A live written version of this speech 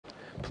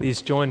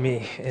Please join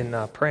me in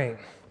praying.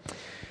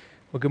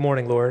 Well, good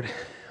morning, Lord.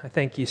 I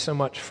thank you so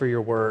much for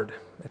your word.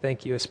 I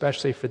thank you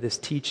especially for this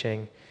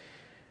teaching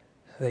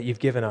that you've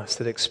given us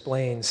that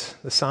explains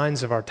the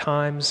signs of our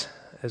times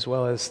as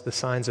well as the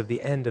signs of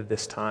the end of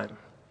this time.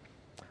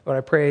 Lord,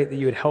 I pray that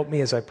you would help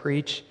me as I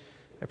preach.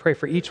 I pray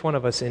for each one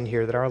of us in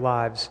here that our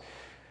lives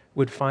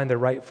would find their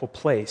rightful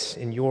place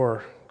in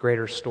your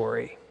greater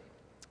story.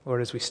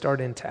 Lord, as we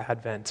start into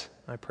Advent,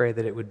 I pray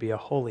that it would be a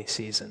holy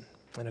season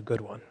and a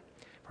good one.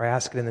 For I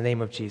ask it in the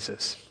name of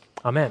Jesus.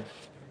 Amen.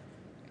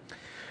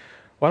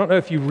 Well, I don't know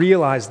if you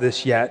realize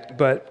this yet,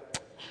 but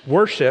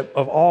worship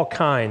of all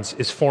kinds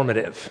is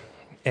formative.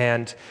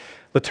 And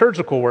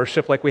liturgical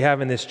worship, like we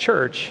have in this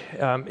church,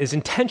 is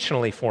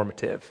intentionally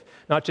formative,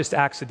 not just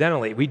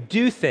accidentally. We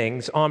do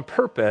things on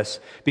purpose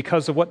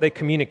because of what they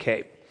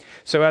communicate.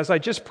 So as I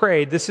just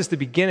prayed, this is the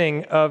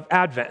beginning of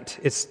Advent.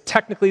 It's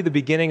technically the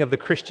beginning of the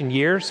Christian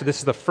year. So this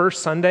is the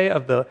first Sunday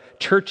of the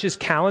church's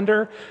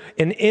calendar.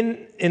 And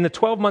in the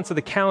 12 months of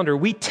the calendar,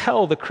 we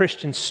tell the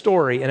Christian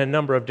story in a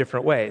number of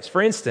different ways.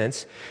 For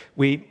instance,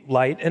 we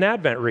light an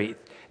Advent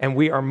wreath. And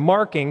we are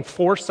marking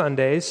 4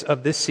 Sundays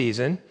of this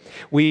season.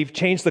 We've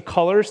changed the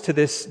colors to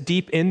this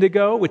deep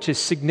indigo, which is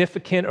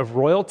significant of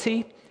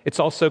royalty. It's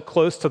also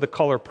close to the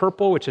color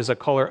purple, which is a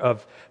color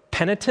of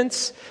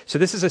penitence. So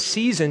this is a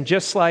season,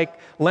 just like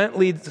Lent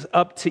leads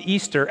up to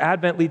Easter,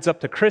 Advent leads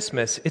up to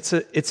Christmas. It's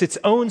its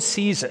own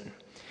season.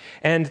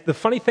 And the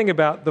funny thing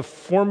about the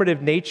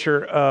formative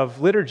nature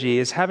of liturgy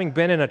is, having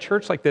been in a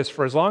church like this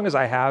for as long as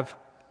I have,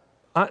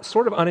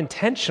 sort of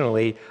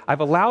unintentionally,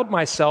 I've allowed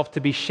myself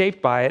to be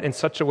shaped by it in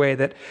such a way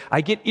that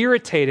I get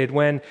irritated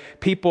when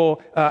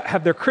people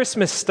have their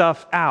Christmas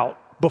stuff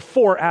out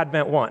before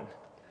Advent 1.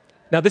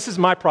 Now, this is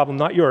my problem,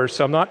 not yours,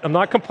 so I'm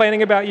not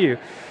complaining about you.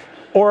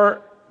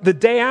 Or the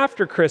day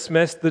after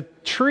Christmas, the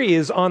tree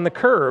is on the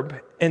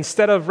curb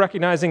instead of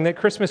recognizing that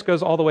Christmas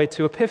goes all the way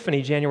to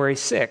Epiphany, January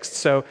 6th.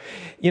 So,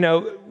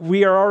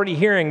 we are already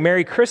hearing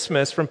Merry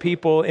Christmas from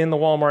people in the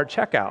Walmart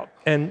checkout.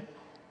 And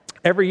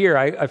every year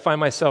I find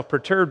myself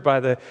perturbed by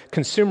the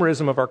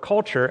consumerism of our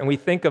culture, and we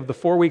think of the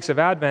 4 weeks of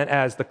Advent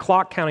as the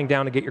clock counting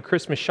down to get your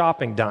Christmas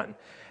shopping done,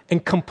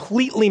 and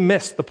completely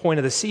miss the point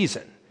of the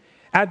season.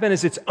 Advent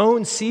is its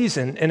own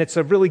season, and it's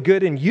a really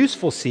good and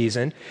useful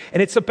season,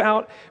 and it's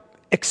about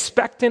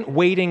expectant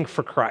waiting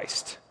for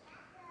Christ.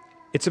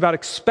 It's about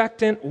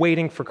expectant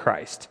waiting for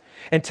Christ.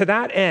 And to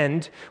that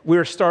end,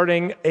 we're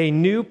starting a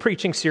new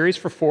preaching series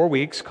for 4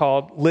 weeks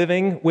called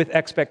Living with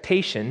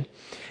Expectation.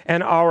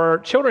 And our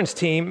children's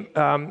team,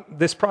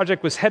 this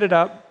project was headed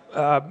up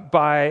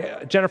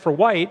by Jennifer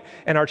White,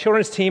 and our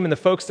children's team and the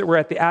folks that were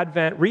at the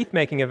Advent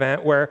wreath-making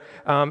event where,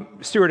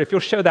 Stuart, if you'll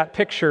show that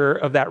picture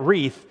of that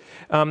wreath,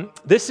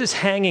 this is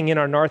hanging in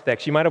our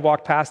narthex. You might have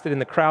walked past it in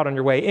the crowd on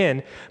your way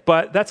in,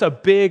 but that's a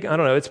big,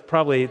 it's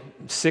probably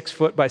 6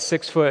 foot by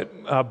 6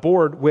 foot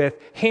board with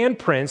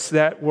handprints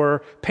that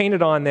were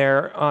painted on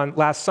there on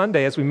last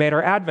Sunday as we made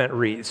our Advent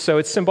wreaths. So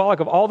it's symbolic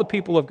of all the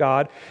people of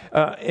God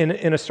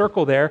in a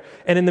circle there.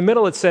 And in the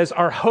middle it says,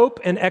 "Our hope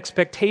and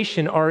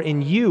expectation are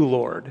in you,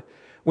 Lord,"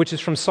 which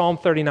is from Psalm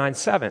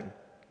 39:7.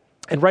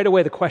 And right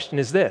away the question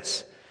is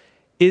this: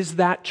 is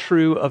that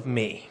true of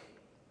me?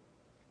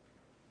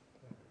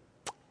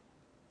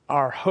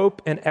 Our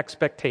hope and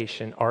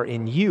expectation are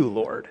in you,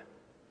 Lord.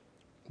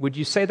 Would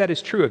you say that is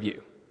true of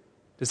you?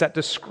 Does that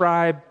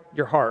describe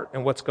your heart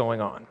and what's going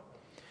on?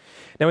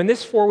 Now, in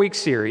this 4-week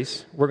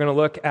series, we're going to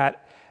look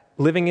at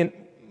living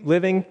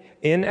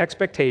in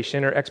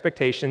expectation or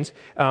expectations,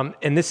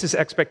 and this is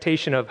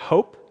expectation of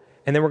hope,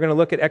 and then we're going to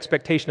look at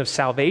expectation of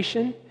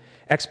salvation,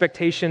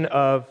 expectation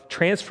of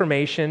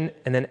transformation,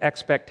 and then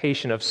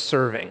expectation of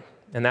serving.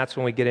 And that's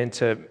when we get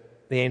into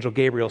the angel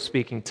Gabriel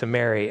speaking to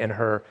Mary and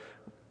her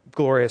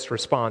glorious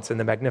response in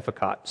the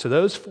Magnificat. So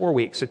those 4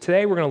 weeks. So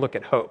today we're going to look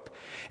at hope.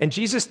 And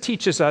Jesus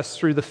teaches us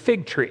through the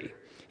fig tree.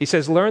 He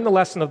says, learn the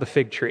lesson of the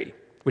fig tree,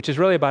 which is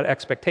really about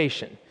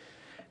expectation.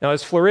 Now,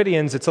 as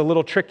Floridians, it's a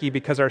little tricky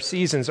because our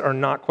seasons are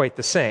not quite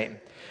the same.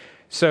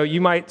 So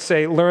you might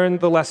say, learn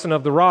the lesson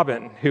of the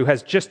robin, who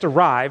has just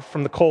arrived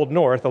from the cold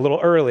north a little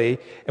early.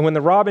 And when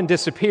the robin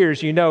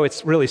disappears, you know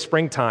it's really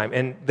springtime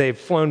and they've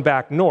flown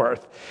back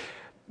north.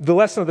 The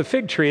lesson of the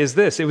fig tree is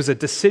this: it is a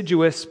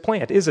deciduous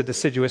plant,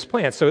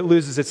 so it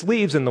loses its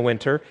leaves in the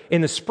winter. In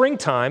the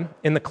springtime,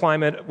 in the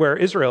climate where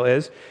Israel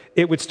is,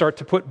 it would start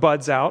to put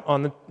buds out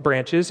on the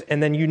branches,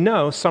 and then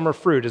summer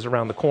fruit is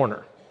around the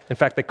corner. In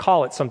fact, they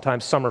call it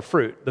sometimes summer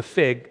fruit. The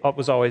fig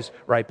was always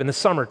ripe in the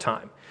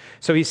summertime.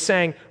 So he's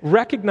saying,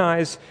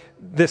 recognize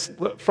this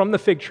from the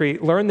fig tree,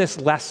 learn this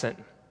lesson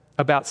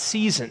about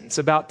seasons,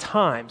 about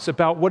times,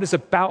 about what is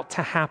about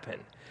to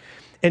happen.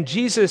 And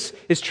Jesus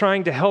is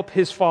trying to help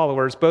his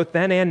followers, both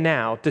then and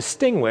now,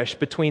 distinguish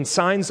between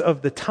signs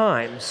of the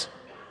times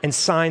and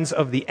signs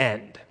of the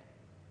end.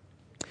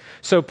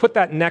 So put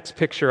that next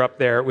picture up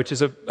there, which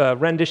is a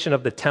rendition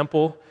of the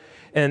temple.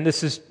 And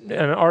this is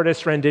an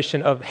artist's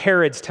rendition of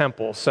Herod's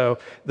temple, so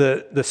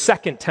the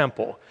second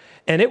temple.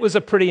 And it was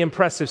a pretty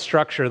impressive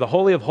structure. The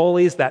Holy of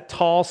Holies, that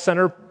tall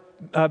center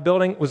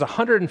building, was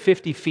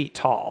 150 feet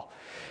tall.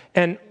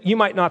 And you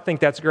might not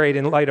think that's great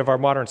in light of our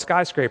modern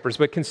skyscrapers,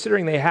 but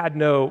considering they had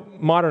no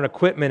modern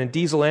equipment and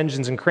diesel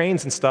engines and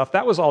cranes and stuff,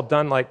 that was all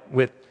done like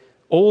with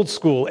old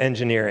school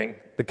engineering,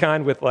 the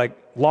kind with like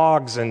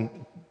logs and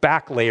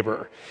back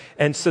labor.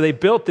 And so they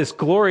built this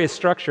glorious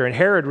structure, and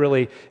Herod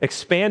really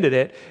expanded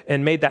it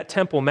and made that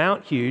Temple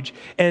Mount huge.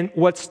 And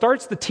what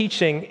starts the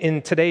teaching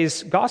in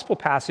today's gospel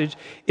passage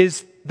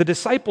is the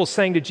disciples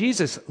saying to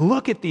Jesus,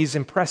 look at these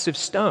impressive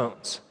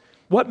stones.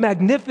 What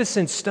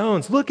magnificent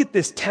stones. Look at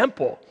this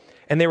temple.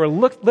 And they were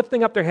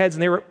lifting up their heads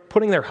and they were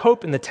putting their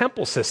hope in the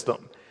temple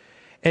system.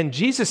 And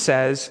Jesus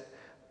says,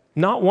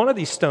 not one of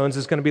these stones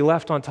is going to be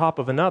left on top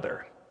of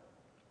another.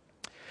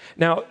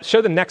 Now,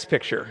 show the next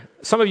picture.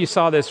 Some of you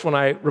saw this when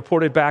I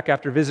reported back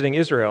after visiting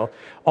Israel.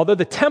 Although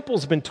the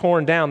temple's been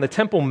torn down, the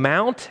Temple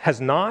Mount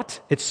has not.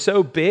 It's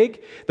so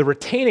big, the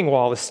retaining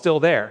wall is still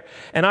there.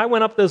 And I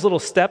went up those little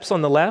steps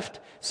on the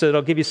left, so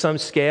it'll give you some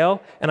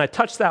scale, and I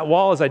touched that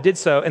wall as I did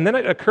so, and then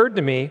it occurred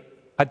to me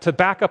to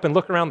back up and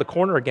look around the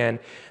corner again.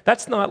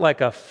 That's not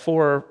like a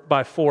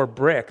 4x4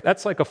 brick.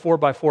 That's like a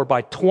 4x4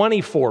 by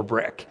 24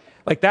 brick.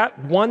 Like that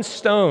one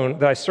stone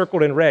that I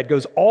circled in red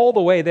goes all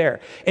the way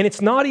there. And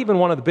it's not even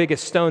one of the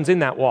biggest stones in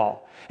that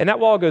wall. And that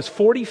wall goes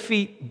 40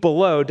 feet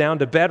below down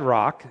to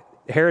bedrock.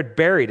 Herod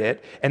buried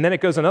it. And then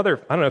it goes another,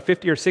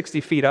 50 or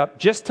 60 feet up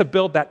just to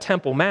build that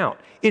Temple Mount.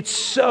 It's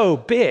so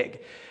big.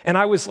 And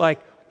I was like,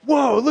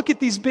 whoa, look at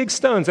these big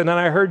stones. And then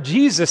I heard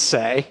Jesus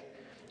say,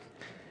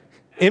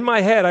 in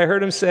my head, I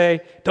heard him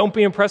say, don't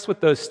be impressed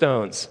with those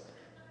stones.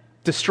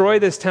 Destroy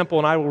this temple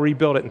and I will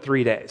rebuild it in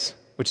 3 days,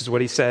 which is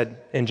what he said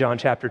in John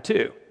chapter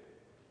 2,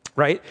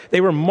 right? They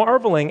were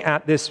marveling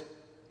at this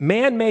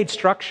man-made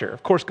structure.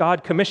 Of course,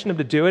 God commissioned him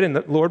to do it, and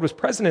the Lord was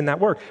present in that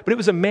work. But it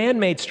was a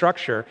man-made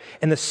structure,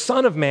 and the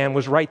Son of Man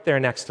was right there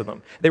next to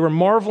them. They were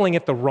marveling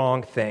at the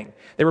wrong thing.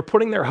 They were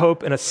putting their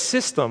hope in a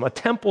system, a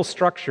temple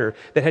structure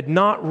that had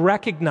not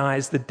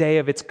recognized the day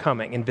of its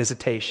coming and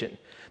visitation.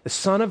 The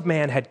Son of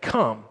Man had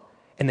come,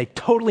 and they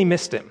totally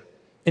missed him.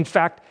 In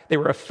fact, they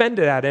were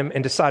offended at him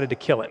and decided to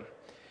kill him.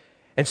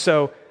 And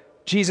so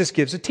Jesus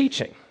gives a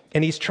teaching,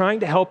 and he's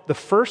trying to help the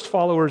first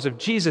followers of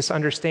Jesus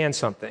understand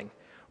something.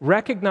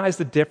 Recognize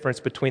the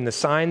difference between the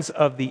signs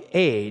of the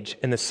age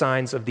and the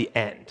signs of the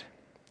end.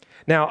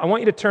 Now, I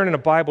want you to turn in a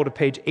Bible to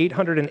page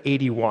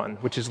 881,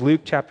 which is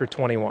Luke chapter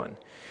 21.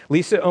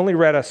 Lisa only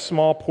read a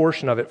small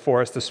portion of it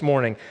for us this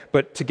morning,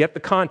 but to get the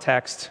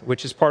context,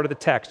 which is part of the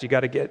text, you got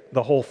to get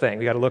the whole thing.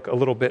 We got to look a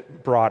little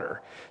bit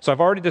broader. So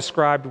I've already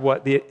described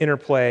what the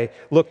interplay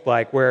looked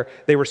like, where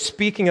they were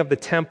speaking of the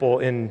temple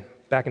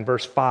back in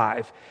verse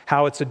 5,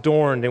 how it's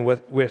adorned and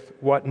with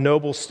what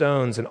noble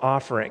stones and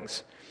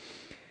offerings.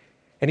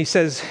 And he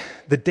says,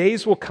 the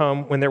days will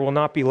come when there will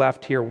not be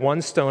left here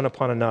one stone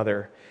upon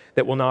another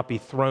that will not be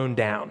thrown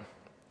down.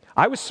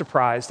 I was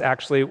surprised,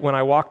 actually, when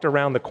I walked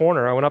around the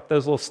corner. I went up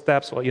those little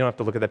steps. Well, you don't have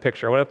to look at that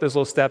picture. I went up those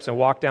little steps and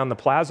walked down the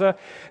plaza.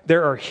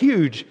 There are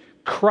huge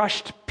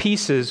crushed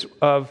pieces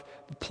of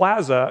the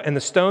plaza, and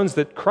the stones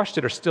that crushed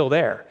it are still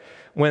there.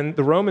 When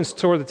the Romans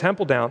tore the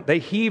temple down, they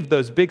heaved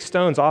those big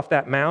stones off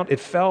that mount. It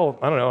fell,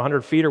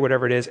 100 feet or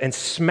whatever it is, and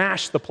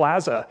smashed the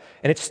plaza.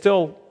 And it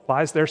still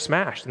lies there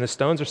smashed, and the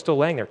stones are still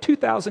laying there.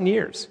 2,000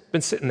 years,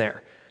 been sitting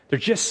there. They're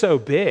just so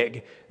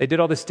big. They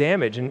did all this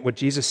damage, and what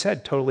Jesus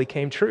said totally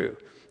came true.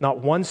 Not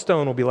one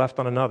stone will be left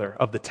on another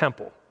of the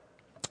temple.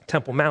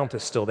 Temple Mount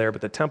is still there,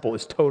 but the temple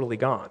is totally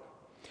gone.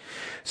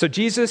 So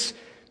Jesus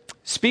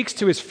speaks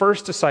to his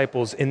first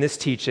disciples in this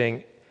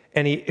teaching,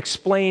 and he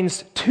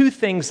explains two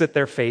things that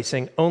they're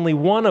facing, only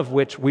one of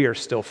which we are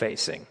still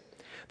facing.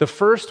 The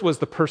first was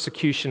the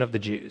persecution of the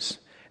Jews,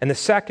 and the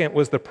second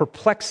was the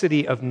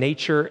perplexity of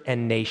nature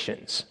and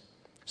nations.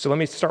 So let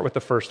me start with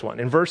the first one.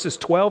 In verses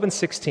 12 and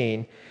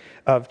 16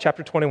 of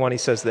chapter 21, he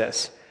says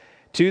this.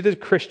 To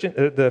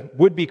the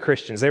would-be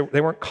Christians, they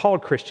weren't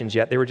called Christians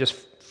yet, they were just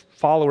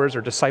followers or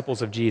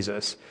disciples of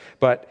Jesus.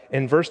 But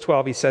in verse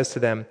 12, he says to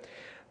them,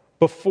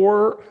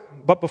 before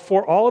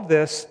all of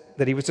this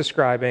that he was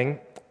describing,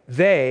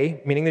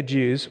 they, meaning the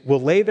Jews,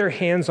 will lay their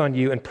hands on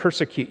you and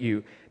persecute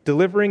you,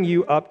 delivering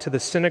you up to the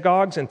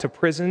synagogues and to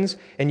prisons,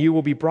 and you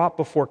will be brought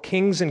before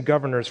kings and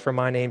governors for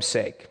my name's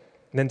sake.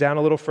 And then down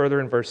a little further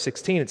in verse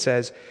 16, it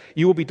says,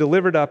 you will be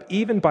delivered up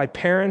even by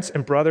parents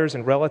and brothers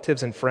and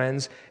relatives and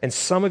friends, and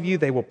some of you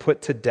they will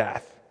put to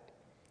death.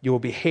 You will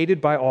be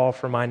hated by all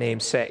for my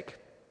name's sake.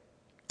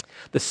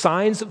 The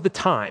signs of the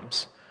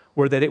times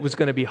were that it was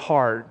going to be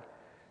hard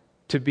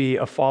to be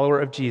a follower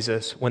of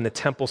Jesus when the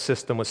temple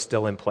system was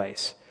still in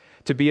place.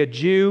 To be a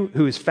Jew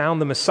who has found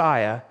the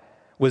Messiah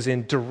was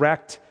in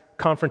direct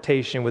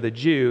confrontation with a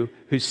Jew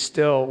who's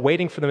still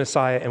waiting for the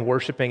Messiah and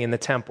worshiping in the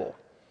temple.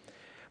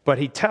 But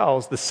he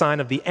tells the sign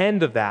of the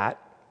end of that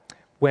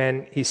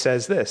when he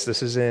says this.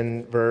 This is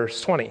in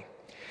verse 20.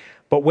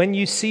 But when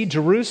you see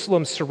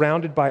Jerusalem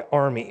surrounded by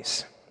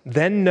armies,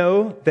 then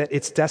know that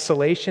its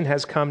desolation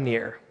has come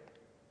near.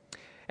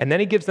 And then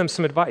he gives them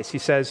some advice. He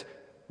says,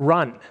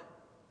 run.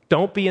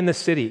 Don't be in the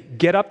city.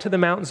 Get up to the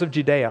mountains of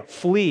Judea.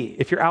 Flee.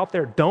 If you're out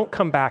there, don't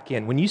come back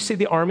in. When you see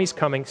the armies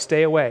coming,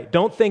 stay away.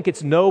 Don't think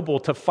it's noble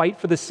to fight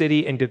for the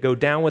city and to go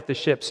down with the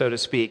ship, so to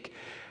speak.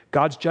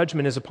 God's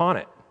judgment is upon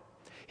it.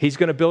 He's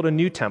going to build a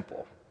new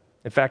temple.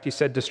 In fact, he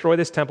said, destroy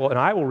this temple and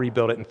I will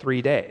rebuild it in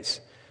 3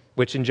 days,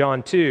 which in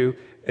John 2,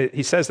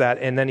 he says that.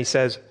 And then he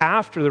says,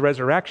 after the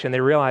resurrection, they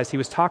realized he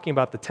was talking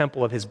about the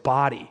temple of his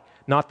body,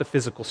 not the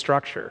physical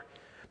structure.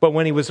 But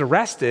when he was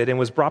arrested and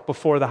was brought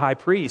before the high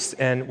priest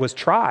and was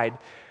tried,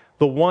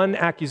 the one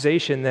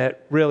accusation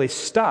that really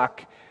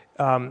stuck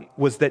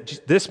was that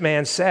this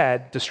man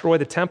said, destroy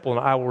the temple and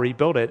I will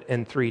rebuild it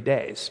in 3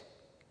 days.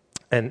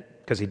 And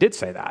because he did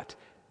say that,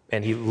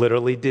 and he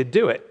literally did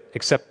do it,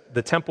 except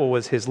the temple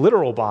was his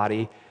literal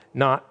body,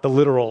 not the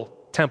literal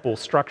temple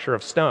structure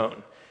of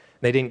stone.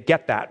 They didn't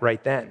get that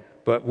right then,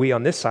 but we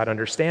on this side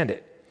understand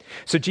it.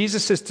 So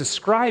Jesus is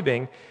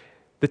describing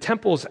the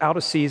temple's out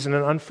of season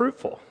and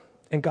unfruitful,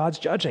 and God's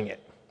judging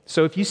it.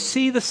 So if you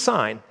see the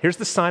sign, here's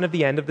the sign of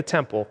the end of the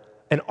temple,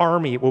 an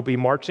army will be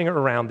marching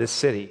around this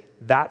city.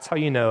 That's how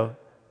you know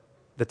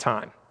the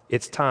time.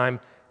 Its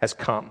time has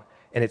come,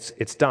 and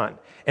it's done.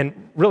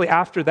 And really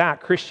after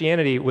that,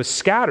 Christianity was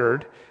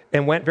scattered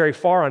and went very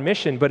far on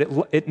mission, but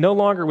it no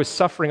longer was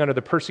suffering under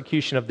the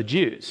persecution of the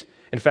Jews.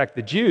 In fact,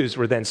 the Jews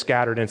were then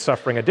scattered and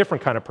suffering a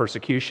different kind of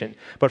persecution.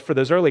 But for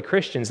those early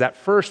Christians, that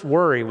first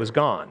worry was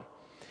gone.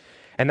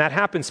 And that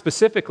happened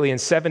specifically in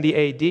 70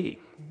 AD.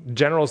 The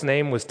general's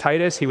name was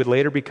Titus. He would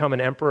later become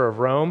an emperor of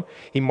Rome.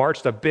 He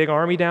marched a big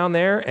army down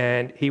there,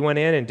 and he went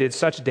in and did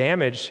such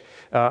damage.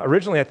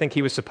 Originally, I think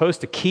he was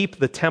supposed to keep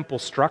the temple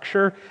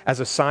structure as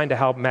a sign to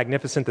how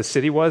magnificent the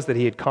city was that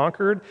he had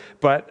conquered.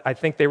 But I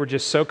think they were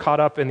just so caught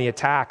up in the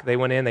attack. They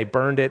went in, they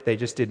burned it, they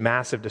just did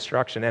massive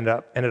destruction,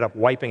 ended up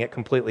wiping it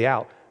completely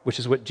out, which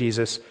is what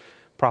Jesus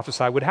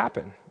prophesied would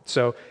happen.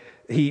 So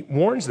he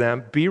warns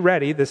them, be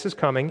ready, this is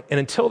coming, and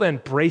until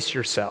then, brace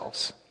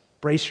yourselves.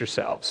 Brace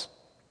yourselves.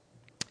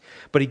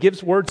 But he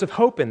gives words of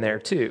hope in there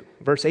too.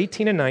 Verse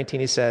 18 and 19,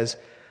 he says,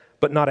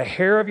 but not a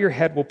hair of your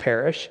head will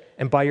perish,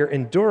 and by your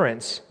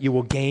endurance you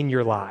will gain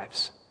your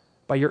lives.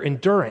 By your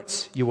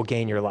endurance you will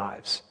gain your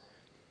lives.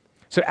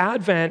 So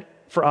Advent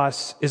for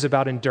us is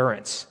about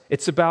endurance.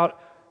 It's about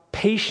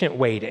patient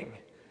waiting.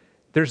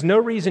 There's no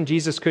reason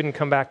Jesus couldn't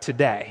come back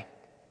today.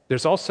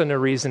 There's also no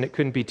reason it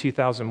couldn't be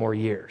 2,000 more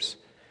years.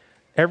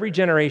 Every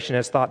generation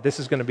has thought this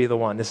is going to be the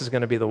one, this is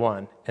going to be the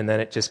one, and then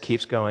it just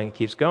keeps going.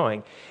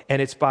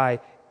 And it's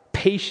by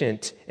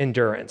patient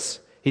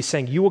endurance. He's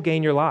saying you will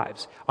gain your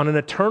lives. On an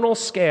eternal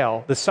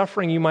scale, the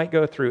suffering you might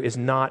go through is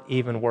not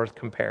even worth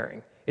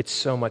comparing. It's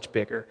so much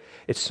bigger.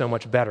 It's so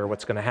much better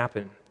what's going to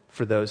happen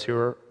for those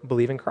who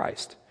believe in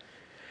Christ.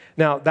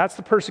 Now, that's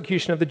the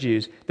persecution of the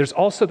Jews. There's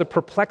also the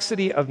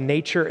perplexity of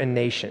nature and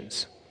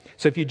nations.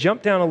 So if you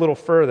jump down a little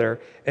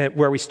further,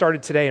 where we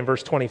started today in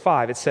verse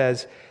 25, it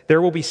says,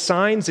 there will be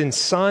signs in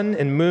sun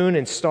and moon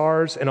and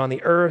stars, and on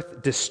the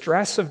earth,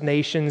 distress of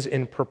nations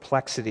in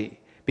perplexity,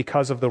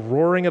 because of the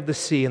roaring of the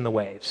sea and the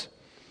waves.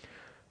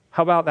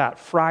 How about that?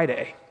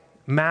 Friday,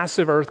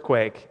 massive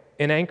earthquake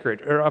in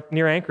Anchorage, or up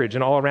near Anchorage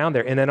and all around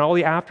there, and then all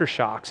the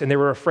aftershocks, and they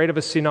were afraid of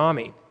a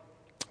tsunami.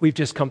 We've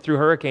just come through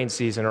hurricane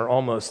season, or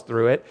almost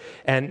through it,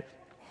 and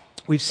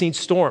we've seen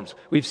storms.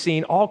 We've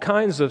seen all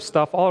kinds of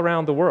stuff all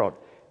around the world.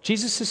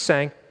 Jesus is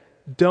saying,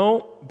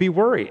 don't be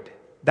worried.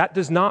 That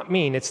does not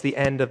mean it's the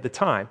end of the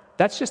time.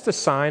 That's just a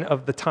sign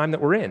of the time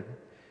that we're in.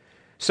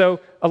 So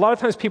a lot of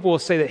times people will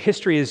say that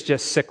history is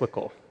just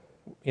cyclical.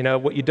 You know,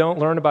 what you don't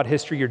learn about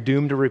history, you're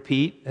doomed to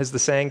repeat, as the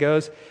saying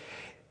goes.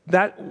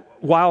 That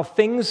while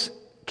things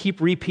keep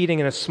repeating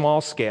in a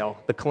small scale,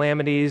 the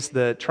calamities,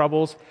 the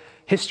troubles,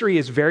 history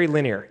is very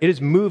linear. It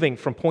is moving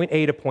from point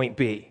A to point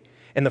B.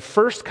 And the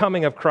first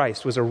coming of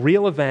Christ was a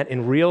real event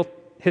in real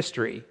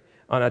history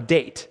on a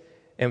date.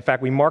 In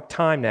fact, we mark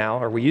time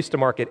now, or we used to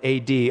mark it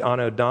AD,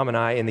 Anno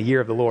Domini, in the year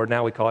of the Lord.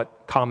 Now we call it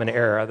Common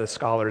Era. The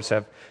scholars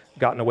have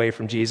gotten away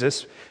from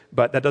Jesus,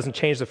 but that doesn't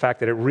change the fact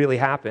that it really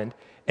happened,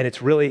 and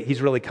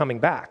he's really coming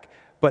back.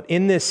 But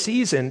in this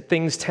season,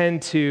 things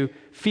tend to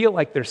feel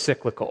like they're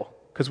cyclical,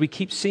 because we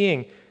keep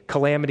seeing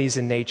calamities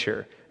in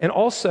nature, and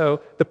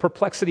also the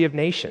perplexity of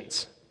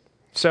nations.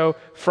 So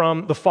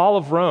from the fall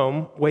of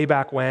Rome way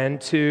back when,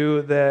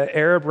 to the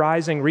Arab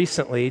rising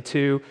recently,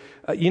 to,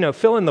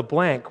 fill in the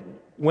blank,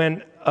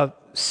 when a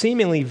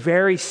seemingly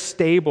very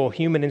stable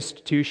human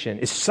institution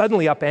is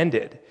suddenly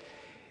upended,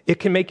 it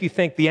can make you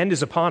think the end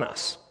is upon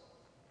us.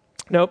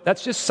 Nope,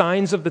 that's just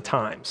signs of the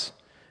times.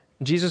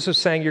 Jesus is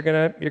saying you're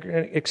going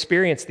to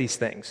experience these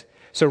things.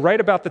 So right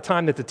about the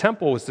time that the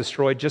temple was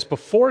destroyed, just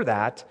before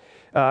that,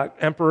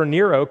 Emperor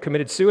Nero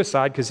committed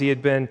suicide because he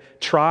had been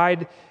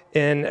tried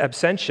in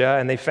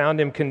absentia, and they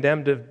found him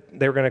condemned.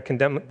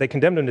 They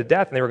condemned him to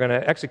death, and they were going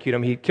to execute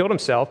him. He killed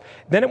himself.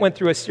 Then it went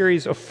through a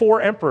series of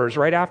 4 emperors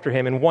right after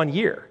him in 1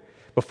 year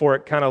before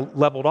it kind of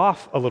leveled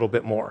off a little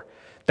bit more.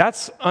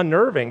 That's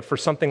unnerving for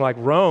something like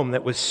Rome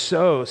that was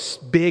so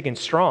big and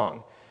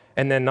strong.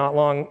 And then not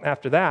long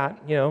after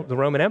that, the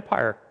Roman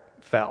Empire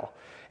fell.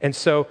 And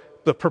so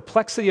the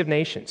perplexity of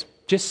nations.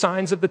 just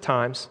signs of the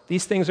times.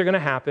 These things are going to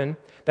happen.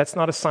 That's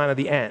not a sign of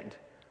the end.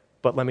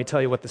 But let me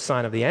tell you what the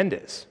sign of the end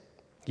is.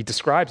 He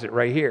describes it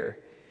right here.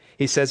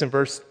 He says in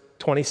verse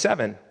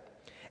 27,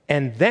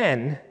 and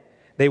then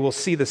they will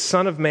see the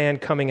Son of Man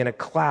coming in a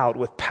cloud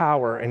with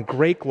power and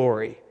great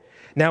glory.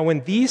 Now,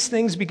 when these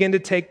things begin to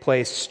take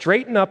place,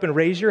 straighten up and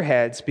raise your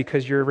heads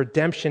because your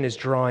redemption is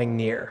drawing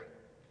near.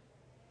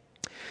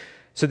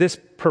 So this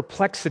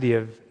perplexity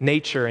of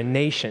nature and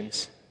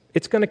nations,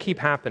 it's going to keep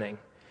happening.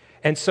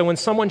 And so when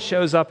someone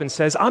shows up and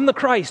says, I'm the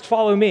Christ,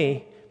 follow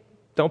me,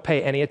 don't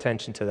pay any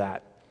attention to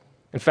that.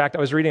 In fact, I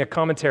was reading a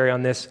commentary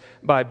on this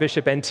by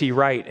Bishop N.T.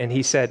 Wright, and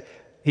he said,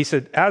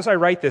 as I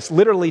write this,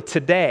 literally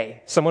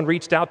today, someone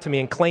reached out to me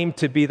and claimed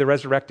to be the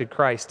resurrected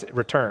Christ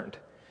returned.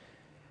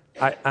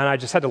 And I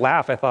just had to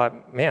laugh. I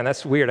thought, man,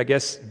 that's weird. I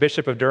guess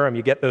Bishop of Durham,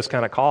 you get those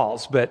kind of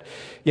calls. But,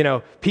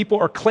 people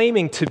are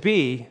claiming to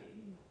be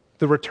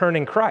the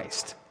returning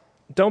Christ.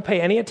 Don't pay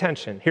any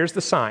attention. Here's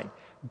the sign.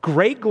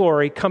 Great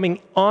glory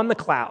coming on the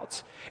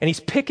clouds. And he's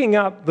picking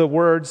up the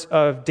words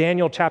of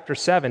Daniel chapter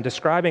 7,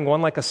 describing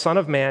one like a son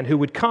of man who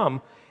would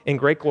come in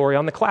great glory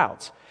on the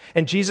clouds.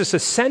 And Jesus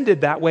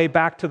ascended that way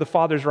back to the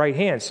Father's right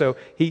hand. So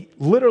he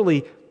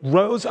literally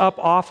rose up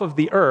off of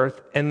the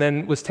earth and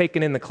then was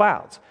taken in the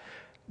clouds.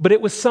 But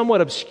it was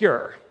somewhat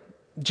obscure.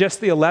 Just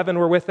the 11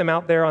 were with him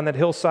out there on that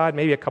hillside.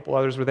 Maybe a couple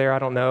others were there, I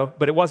don't know.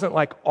 But it wasn't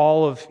like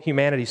all of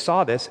humanity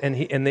saw this and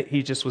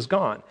he just was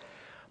gone.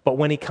 But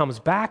when he comes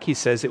back, he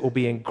says it will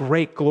be in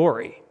great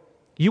glory.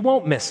 You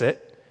won't miss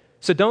it.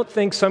 So don't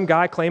think some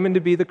guy claiming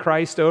to be the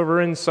Christ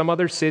over in some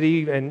other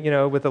city and,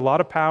 with a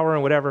lot of power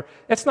and whatever.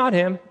 It's not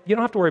him. You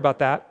don't have to worry about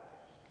that.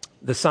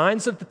 The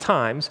signs of the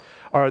times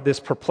are this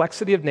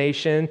perplexity of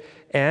nation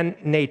and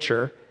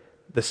nature.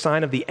 The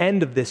sign of the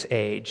end of this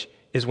age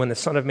is when the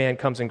Son of Man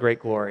comes in great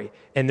glory.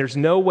 And there's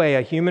no way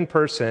a human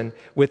person,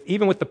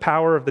 even with the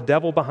power of the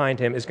devil behind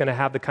him, is going to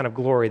have the kind of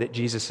glory that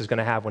Jesus is going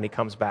to have when he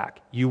comes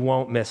back. You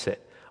won't miss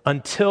it.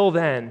 Until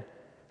then,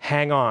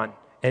 hang on,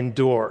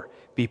 endure.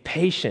 Be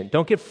patient.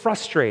 Don't get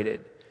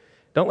frustrated.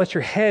 Don't let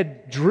your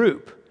head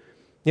droop.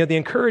 The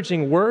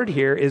encouraging word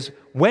here is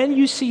when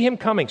you see him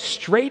coming,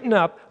 straighten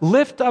up,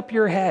 lift up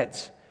your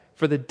heads,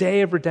 for the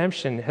day of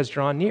redemption has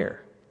drawn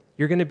near.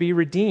 You're going to be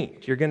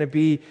redeemed. You're going to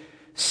be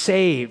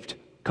saved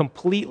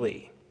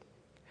completely.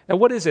 Now,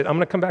 what is it? I'm going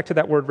to come back to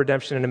that word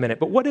redemption in a minute,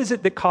 but what is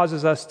it that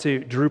causes us to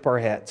droop our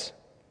heads?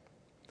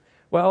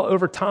 Well,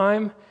 over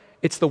time,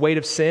 it's the weight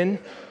of sin.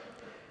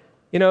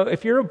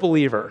 If you're a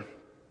believer,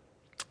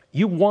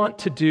 you want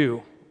to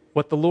do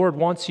what the Lord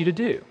wants you to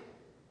do.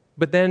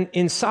 But then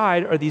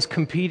inside are these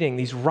competing,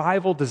 these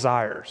rival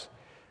desires.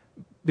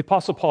 The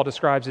Apostle Paul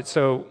describes it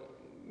so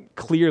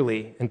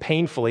clearly and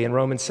painfully in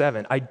Romans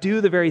 7. I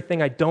do the very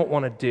thing I don't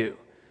want to do.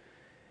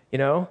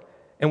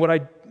 And what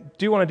I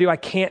do want to do, I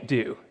can't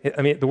do.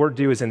 The word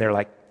do is in there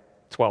like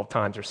 12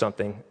 times or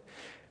something.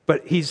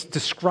 But he's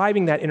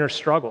describing that inner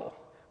struggle.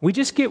 We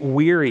just get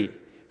weary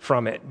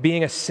from it,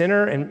 being a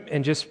sinner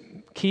and just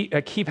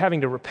keep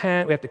having to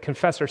repent. We have to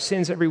confess our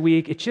sins every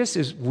week. It just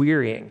is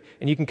wearying,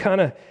 and you can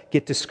kind of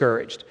get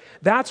discouraged.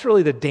 That's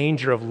really the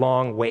danger of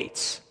long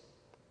waits.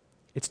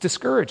 It's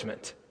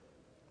discouragement.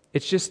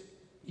 It's just,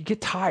 you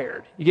get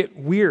tired, you get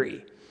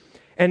weary,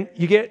 and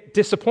you get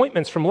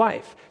disappointments from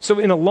life. So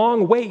in a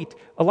long wait,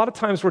 a lot of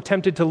times we're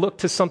tempted to look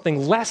to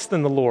something less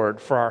than the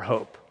Lord for our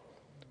hope.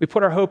 We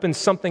put our hope in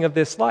something of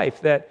this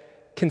life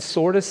that can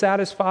sort of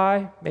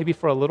satisfy, maybe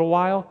for a little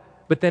while,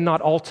 but then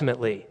not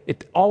ultimately.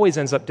 It always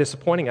ends up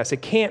disappointing us.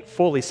 It can't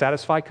fully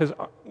satisfy because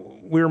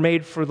we're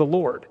made for the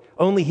Lord.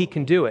 Only he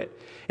can do it.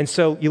 And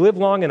so you live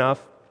long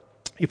enough,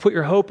 you put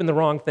your hope in the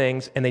wrong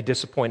things, and they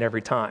disappoint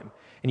every time.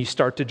 And you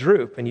start to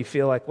droop, and you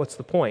feel like, what's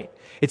the point?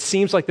 It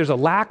seems like there's a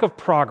lack of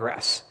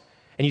progress,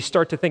 and you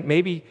start to think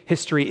maybe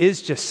history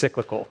is just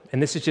cyclical,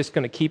 and this is just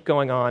going to keep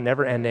going on,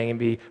 never ending, and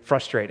be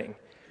frustrating.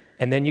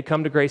 And then you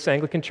come to Grace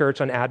Anglican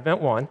Church on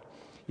Advent 1,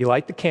 you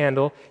light the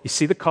candle, you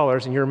see the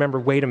colors, and you remember,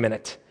 wait a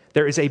minute.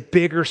 There is a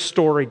bigger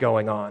story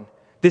going on.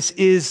 This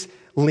is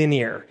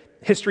linear.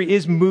 History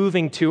is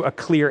moving to a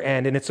clear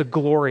end, and it's a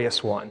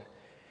glorious one.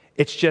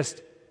 It's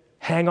just,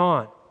 hang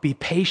on, be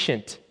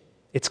patient.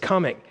 It's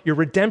coming. Your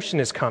redemption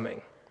is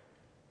coming.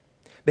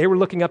 They were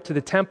looking up to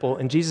the temple,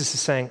 and Jesus is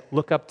saying,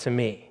 look up to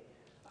me.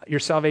 Your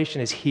salvation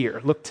is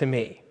here. Look to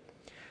me.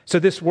 So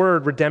this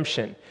word,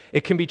 redemption,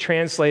 it can be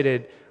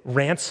translated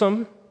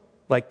ransom,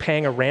 like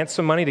paying a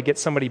ransom money to get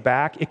somebody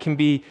back. It can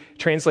be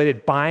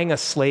translated buying a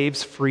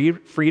slave's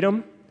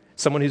freedom,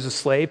 someone who's a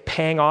slave,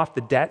 paying off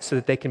the debt so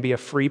that they can be a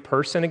free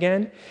person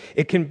again.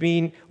 It can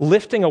mean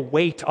lifting a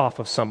weight off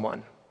of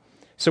someone.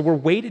 So we're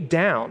weighted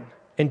down,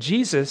 and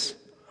Jesus,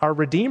 our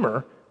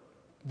Redeemer,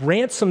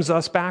 ransoms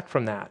us back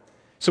from that.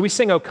 So we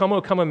sing, O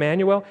come,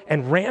 Emmanuel,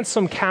 and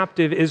ransom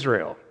captive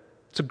Israel.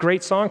 It's a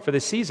great song for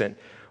this season.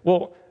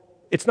 Well,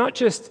 it's not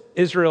just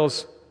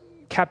Israel's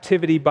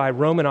captivity by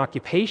Roman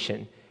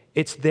occupation.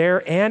 It's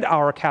their and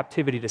our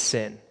captivity to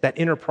sin, that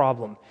inner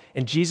problem.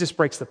 And Jesus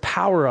breaks the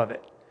power of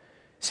it.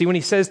 See, when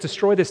he says,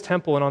 destroy this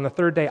temple and on the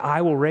third day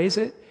I will raise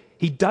it,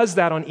 He does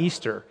that on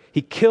Easter.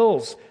 He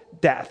kills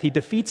death. He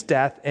defeats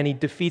death, and he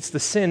defeats the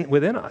sin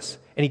within us.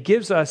 And he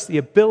gives us the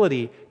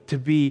ability to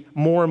be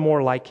more and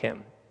more like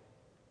him.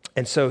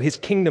 And so his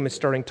kingdom is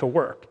starting to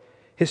work.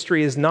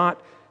 History is not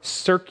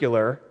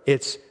circular,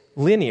 it's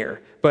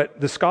linear.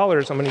 But the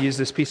scholars, I'm going to use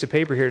this piece of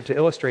paper here to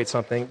illustrate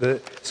something.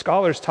 The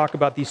scholars talk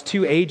about these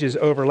two ages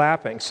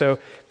overlapping. So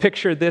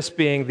picture this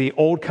being the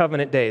old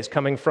covenant days,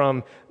 coming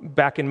from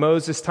back in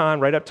Moses' time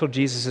right up till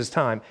Jesus'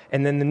 time.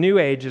 And then the new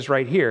age is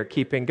right here,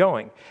 keeping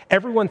going.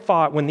 Everyone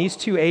thought when these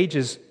two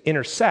ages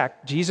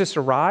intersect, Jesus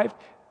arrived,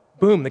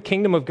 boom, the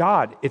kingdom of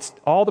God,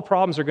 all the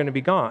problems are going to be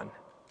gone.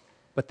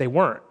 But they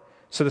weren't.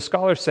 So the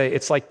scholars say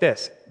it's like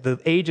this. The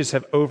ages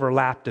have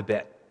overlapped a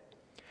bit.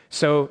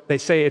 So they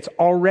say it's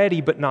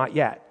already but not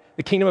yet.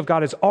 The kingdom of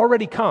God has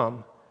already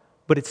come,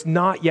 but it's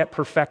not yet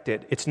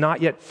perfected. It's not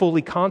yet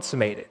fully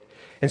consummated.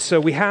 And so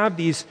we have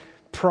these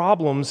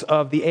problems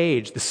of the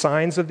age, the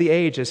signs of the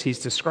age as he's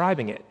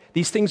describing it.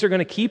 These things are going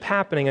to keep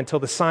happening until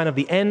the sign of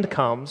the end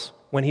comes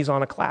when he's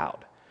on a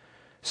cloud.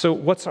 So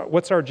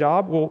what's our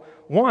job? Well,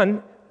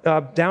 one,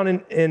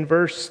 down in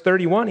verse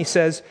 31, he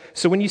says,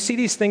 so when you see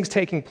these things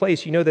taking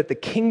place, you know that the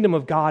kingdom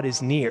of God is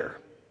near.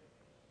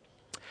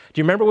 Do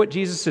you remember what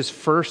Jesus'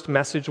 first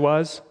message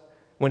was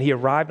when he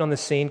arrived on the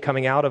scene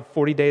coming out of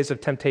 40 days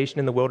of temptation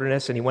in the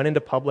wilderness, and he went into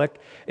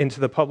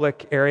the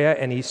public area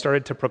and he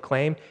started to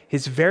proclaim?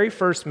 His very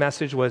first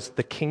message was,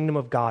 the kingdom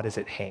of God is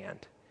at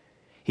hand.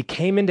 He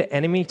came into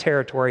enemy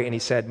territory and he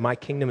said, my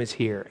kingdom is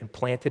here, and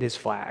planted his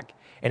flag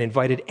and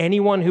invited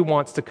anyone who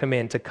wants to come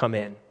in to come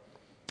in.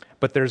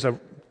 But there's a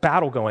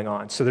battle going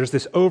on. So there's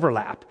this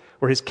overlap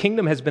where his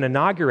kingdom has been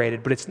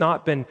inaugurated, but it's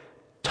not been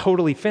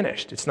totally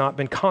finished. It's not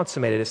been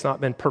consummated. It's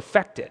not been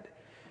perfected.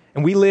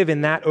 And we live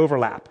in that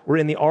overlap. We're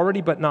in the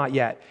already but not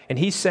yet. And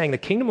he's saying the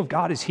kingdom of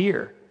God is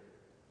here.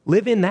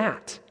 Live in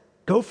that.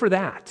 Go for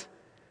that.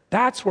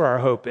 That's where our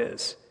hope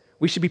is.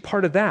 We should be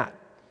part of that.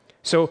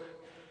 So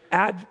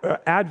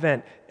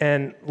Advent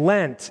and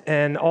Lent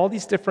and all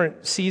these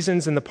different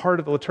seasons in the part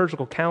of the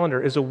liturgical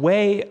calendar is a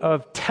way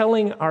of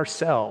telling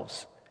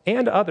ourselves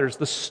and others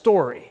the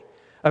story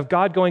of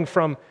God going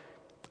from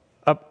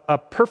a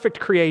perfect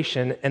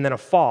creation and then a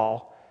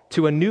fall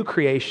to a new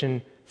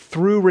creation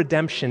through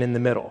redemption in the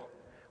middle,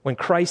 when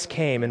Christ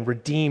came and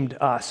redeemed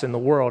us and the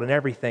world and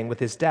everything with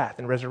his death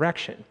and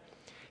resurrection.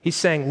 He's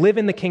saying, live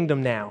in the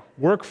kingdom now.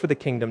 Work for the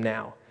kingdom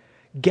now.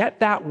 Get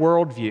that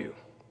worldview.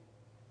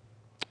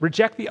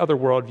 Reject the other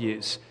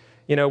worldviews,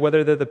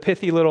 whether they're the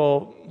pithy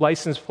little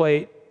license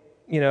plate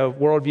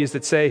worldviews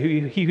that say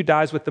he who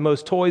dies with the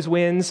most toys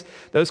wins,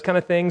 those kind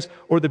of things,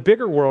 or the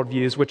bigger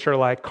worldviews, which are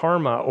like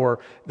karma or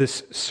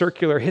this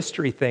circular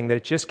history thing that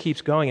it just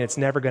keeps going and it's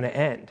never going to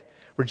end.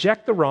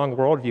 Reject the wrong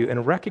worldview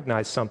and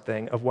recognize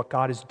something of what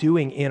God is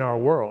doing in our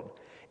world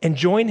and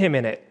join him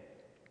in it.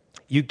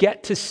 You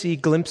get to see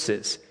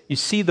glimpses. You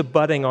see the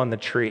budding on the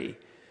tree.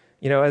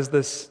 As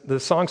the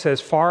song says,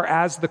 far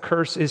as the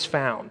curse is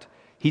found,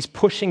 he's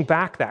pushing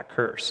back that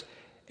curse,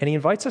 and he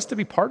invites us to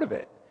be part of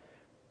it.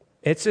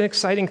 It's an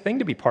exciting thing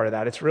to be part of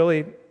that. It's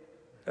really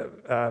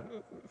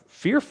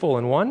fearful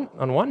on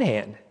one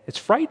hand. It's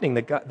frightening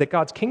that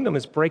God's kingdom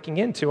is breaking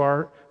into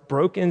our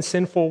broken,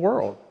 sinful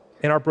world,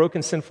 in our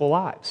broken, sinful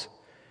lives.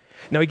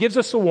 Now, he gives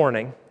us a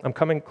warning. I'm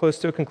coming close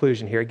to a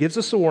conclusion here. He gives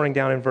us a warning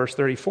down in verse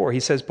 34. He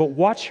says, but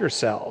watch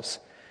yourselves,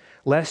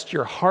 lest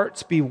your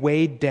hearts be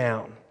weighed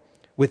down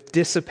with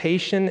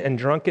dissipation and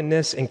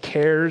drunkenness and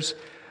cares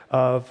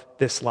of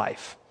this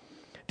life.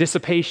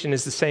 Dissipation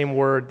is the same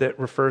word that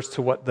refers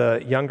to what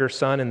the younger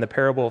son in the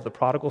parable of the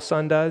prodigal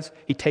son does.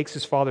 He takes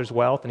his father's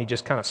wealth and he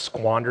just kind of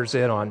squanders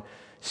it on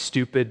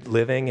stupid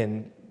living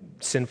and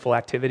sinful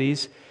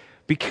activities.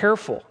 Be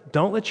careful.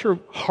 Don't let your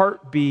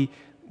heart be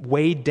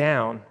weighed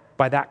down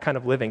by that kind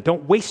of living.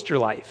 Don't waste your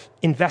life.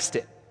 Invest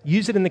it.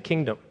 Use it in the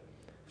kingdom.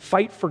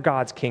 Fight for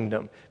God's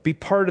kingdom. Be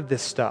part of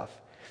this stuff.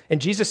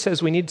 And Jesus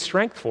says we need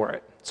strength for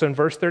it. So in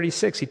verse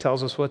 36, he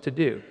tells us what to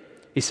do.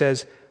 He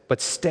says, but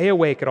stay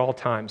awake at all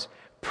times,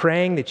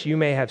 praying that you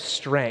may have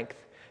strength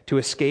to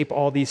escape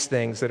all these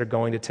things that are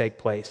going to take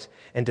place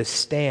and to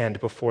stand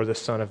before the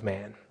Son of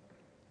Man.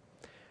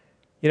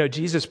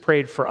 Jesus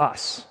prayed for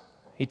us.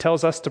 He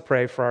tells us to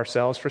pray for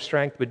ourselves for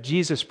strength, but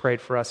Jesus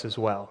prayed for us as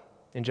well.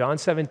 In John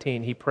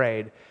 17, he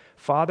prayed,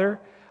 Father,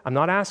 I'm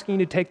not asking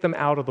you to take them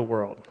out of the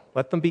world.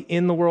 Let them be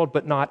in the world,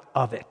 but not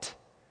of it.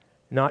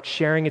 Not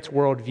sharing its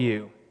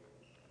worldview,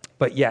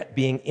 but yet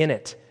being in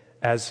it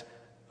as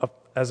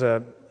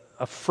a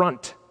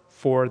front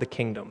for the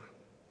kingdom.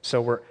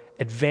 So we're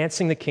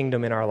advancing the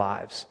kingdom in our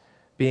lives,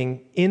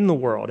 being in the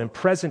world and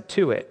present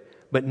to it,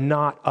 but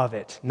not of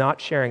it,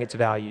 not sharing its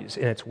values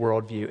and its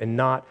worldview, and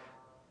not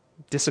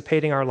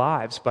dissipating our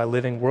lives by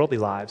living worldly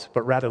lives,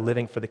 but rather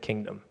living for the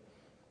kingdom.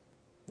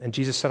 And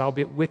Jesus said, I'll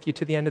be with you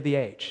to the end of the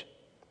age.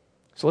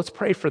 So let's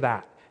pray for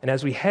that. And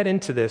as we head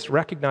into this,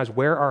 recognize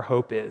where our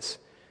hope is.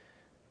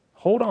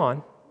 Hold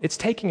on. It's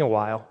taking a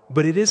while,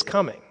 but it is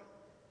coming.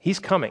 He's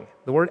coming.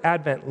 The word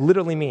Advent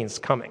literally means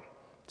coming.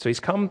 So he's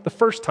come the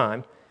first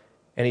time,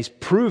 and he's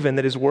proven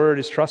that his word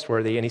is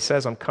trustworthy, and he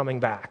says, I'm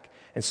coming back.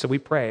 And so we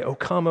pray, oh,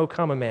 come,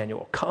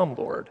 Emmanuel. Come,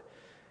 Lord.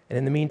 And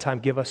in the meantime,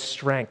 give us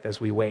strength as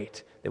we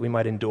wait, that we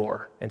might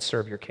endure and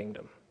serve your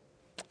kingdom.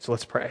 So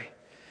let's pray.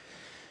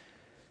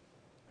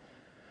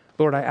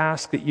 Lord, I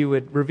ask that you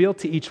would reveal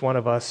to each one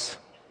of us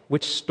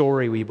which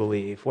story we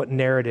believe, what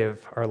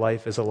narrative our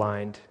life is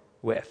aligned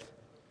with.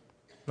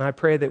 And I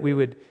pray that we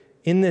would,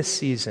 in this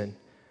season,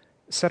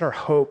 set our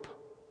hope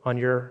on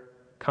your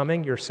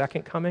coming, your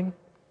second coming.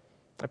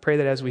 I pray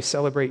that as we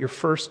celebrate your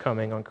first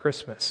coming on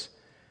Christmas,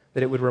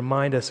 that it would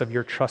remind us of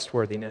your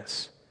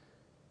trustworthiness.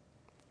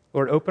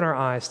 Lord, open our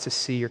eyes to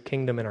see your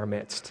kingdom in our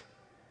midst.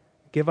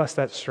 Give us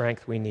that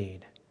strength we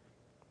need.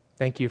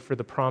 Thank you for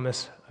the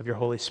promise of your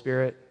Holy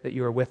Spirit, that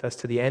you are with us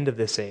to the end of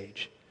this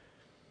age.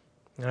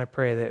 And I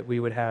pray that we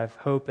would have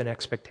hope and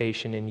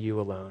expectation in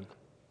you alone.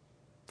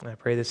 And I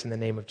pray this in the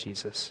name of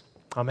Jesus.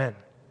 Amen.